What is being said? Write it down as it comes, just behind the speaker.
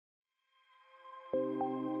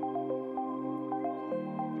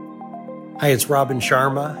Hi, it's Robin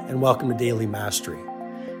Sharma, and welcome to Daily Mastery.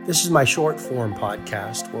 This is my short form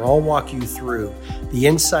podcast where I'll walk you through the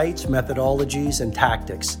insights, methodologies, and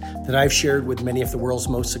tactics that I've shared with many of the world's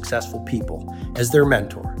most successful people as their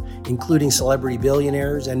mentor, including celebrity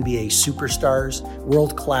billionaires, NBA superstars,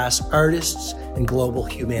 world-class artists, and global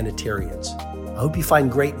humanitarians. I hope you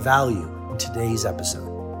find great value in today's episode.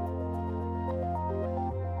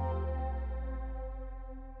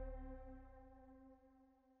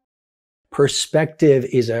 Perspective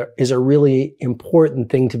is a really important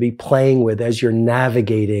thing to be playing with as you're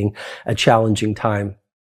navigating a challenging time.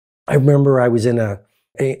 I remember I was in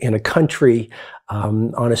a country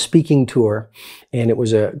on a speaking tour, and it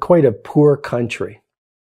was quite a poor country.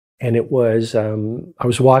 And it was I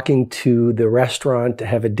was walking to the restaurant to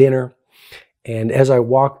have a dinner, and as I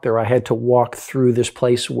walked there, I had to walk through this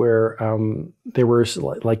place where there was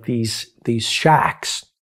like these shacks.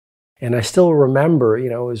 And I still remember,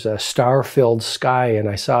 it was a star-filled sky, and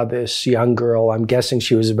I saw this young girl, I'm guessing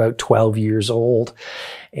she was about 12 years old,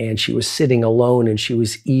 and she was sitting alone, and she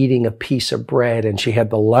was eating a piece of bread, and she had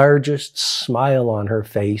the largest smile on her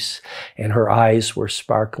face, and her eyes were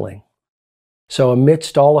sparkling. So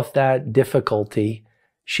amidst all of that difficulty,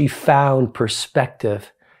 she found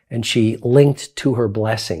perspective, and she linked to her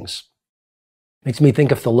blessings. Makes me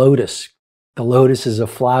think of the lotus. The lotus is a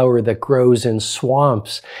flower that grows in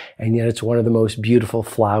swamps, and yet it's one of the most beautiful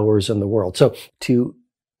flowers in the world. So to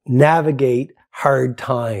navigate hard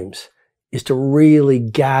times is to really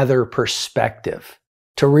gather perspective,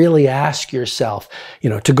 to really ask yourself,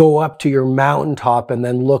 to go up to your mountaintop and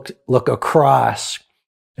then look across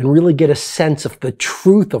and really get a sense of the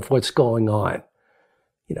truth of what's going on.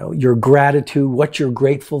 Your gratitude, what you're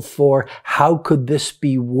grateful for, how could this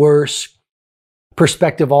be worse?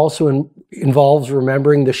 Perspective also involves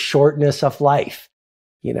remembering the shortness of life.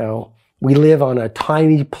 We live on a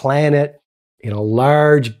tiny planet in a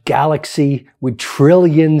large galaxy with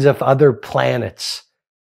trillions of other planets.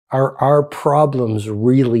 Are our problems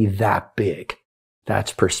really that big?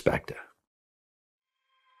 That's perspective.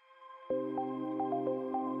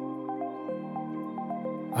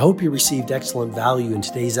 I hope you received excellent value in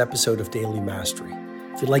today's episode of Daily Mastery.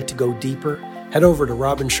 If you'd like to go deeper, head over to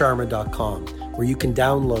robinsharma.com, where you can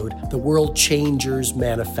download the World Changers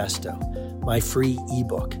Manifesto, my free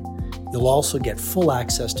ebook. You'll also get full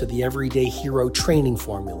access to the Everyday Hero Training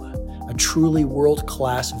Formula, a truly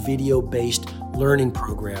world-class video-based learning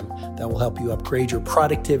program that will help you upgrade your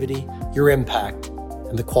productivity, your impact,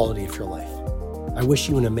 and the quality of your life. I wish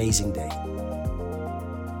you an amazing day.